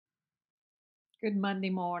Good Monday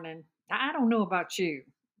morning. I don't know about you,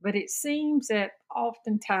 but it seems that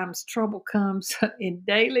oftentimes trouble comes in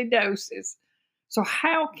daily doses. So,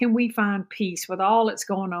 how can we find peace with all that's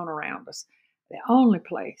going on around us? The only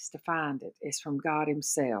place to find it is from God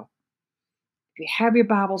Himself. If you have your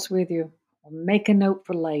Bibles with you, or make a note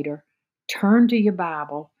for later, turn to your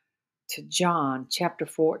Bible to John chapter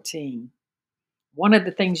 14. One of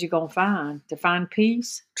the things you're going to find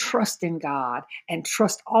peace, trust in God and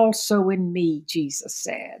trust also in me, Jesus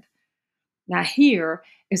said. Now, here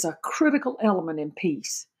is a critical element in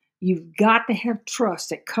peace. You've got to have trust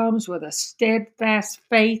that comes with a steadfast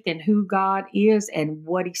faith in who God is and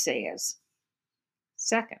what He says.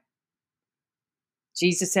 Second,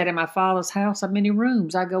 Jesus said, in my Father's house are many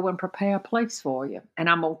rooms. I go and prepare a place for you, and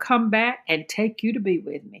I'm going to come back and take you to be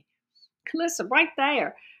with me. Listen, right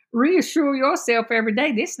there. Reassure yourself every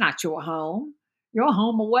day this is not your home. Your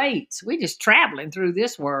home awaits. We're just traveling through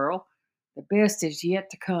this world. The best is yet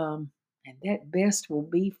to come, and that best will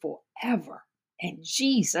be forever. And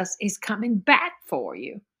Jesus is coming back for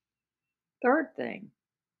you. Third thing,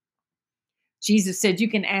 Jesus said, you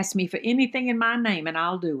can ask me for anything in my name, and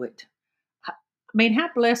I'll do it. I mean, how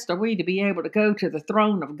blessed are we to be able to go to the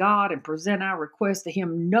throne of God and present our request to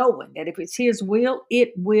Him, knowing that if it's His will,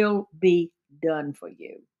 it will be done for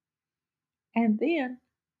you. And then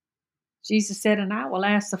Jesus said, and I will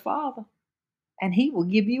ask the Father, and He will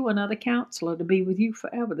give you another counselor to be with you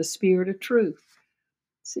forever, the Spirit of truth.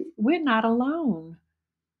 See, we're not alone.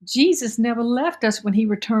 Jesus never left us when He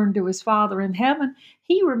returned to His Father in heaven.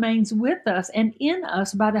 He remains with us and in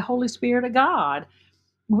us by the Holy Spirit of God.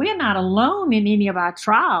 We're not alone in any of our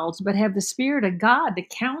trials, but have the Spirit of God to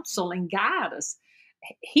counsel and guide us.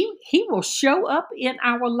 He will show up in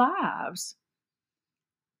our lives.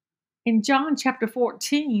 In John chapter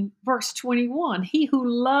 14, verse 21, he who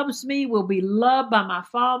loves me will be loved by my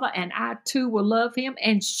Father, and I too will love him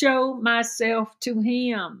and show myself to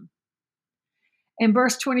him. In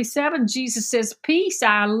verse 27, Jesus says, peace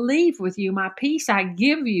I leave with you, my peace I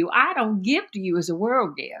give you. I don't give to you as the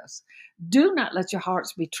world gives. Do not let your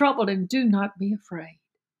hearts be troubled, and do not be afraid.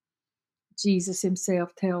 Jesus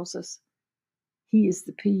Himself tells us He is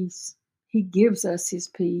the peace. He gives us His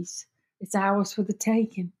peace. It's ours for the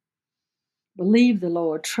taking. Believe the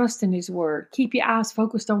Lord, trust in His word. Keep your eyes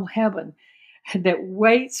focused on heaven that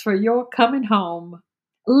waits for your coming home.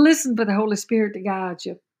 Listen for the Holy Spirit to guide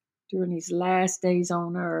you during these last days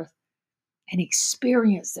on earth, and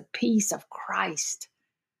experience the peace of Christ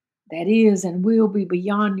that is and will be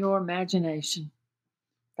beyond your imagination.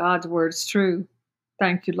 God's word is true.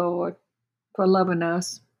 Thank you, Lord, for loving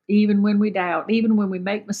us. Even when we doubt, even when we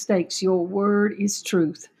make mistakes, your word is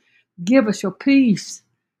truth. Give us your peace.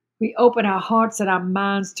 We open our hearts and our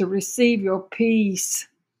minds to receive your peace.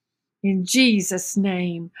 In Jesus'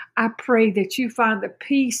 name, I pray that you find the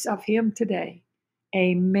peace of Him today.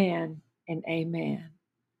 Amen and amen.